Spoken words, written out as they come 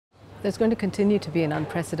There's going to continue to be an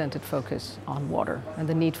unprecedented focus on water and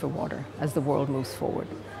the need for water as the world moves forward.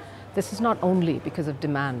 This is not only because of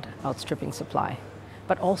demand outstripping supply,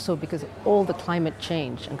 but also because of all the climate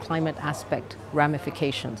change and climate aspect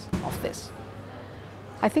ramifications of this.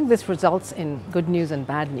 I think this results in good news and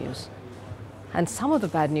bad news. And some of the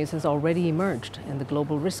bad news has already emerged in the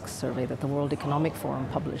Global Risks Survey that the World Economic Forum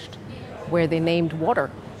published, where they named water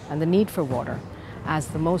and the need for water as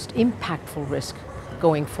the most impactful risk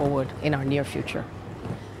going forward in our near future.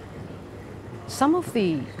 Some of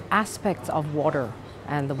the aspects of water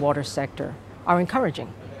and the water sector are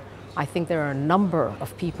encouraging. I think there are a number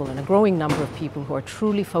of people, and a growing number of people, who are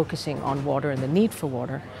truly focusing on water and the need for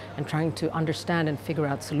water and trying to understand and figure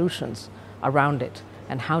out solutions around it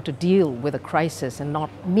and how to deal with a crisis and not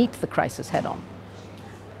meet the crisis head on.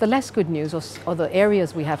 The less good news, or the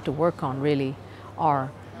areas we have to work on really,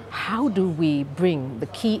 are how do we bring the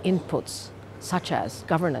key inputs such as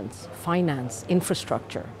governance, finance,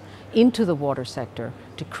 infrastructure into the water sector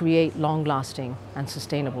to create long-lasting and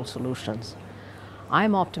sustainable solutions.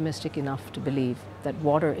 I'm optimistic enough to believe that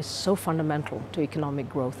water is so fundamental to economic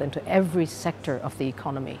growth and to every sector of the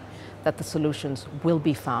economy that the solutions will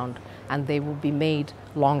be found and they will be made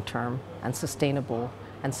long-term and sustainable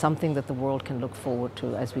and something that the world can look forward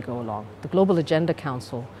to as we go along. The Global Agenda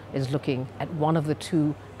Council is looking at one of the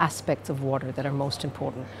two aspects of water that are most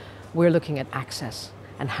important. We're looking at access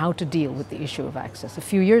and how to deal with the issue of access. A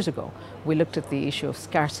few years ago, we looked at the issue of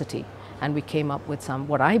scarcity and we came up with some,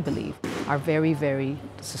 what I believe, are very, very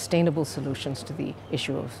sustainable solutions to the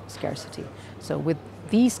issue of scarcity. So with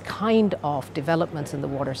these kind of developments in the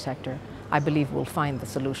water sector, I believe we'll find the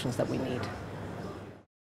solutions that we need.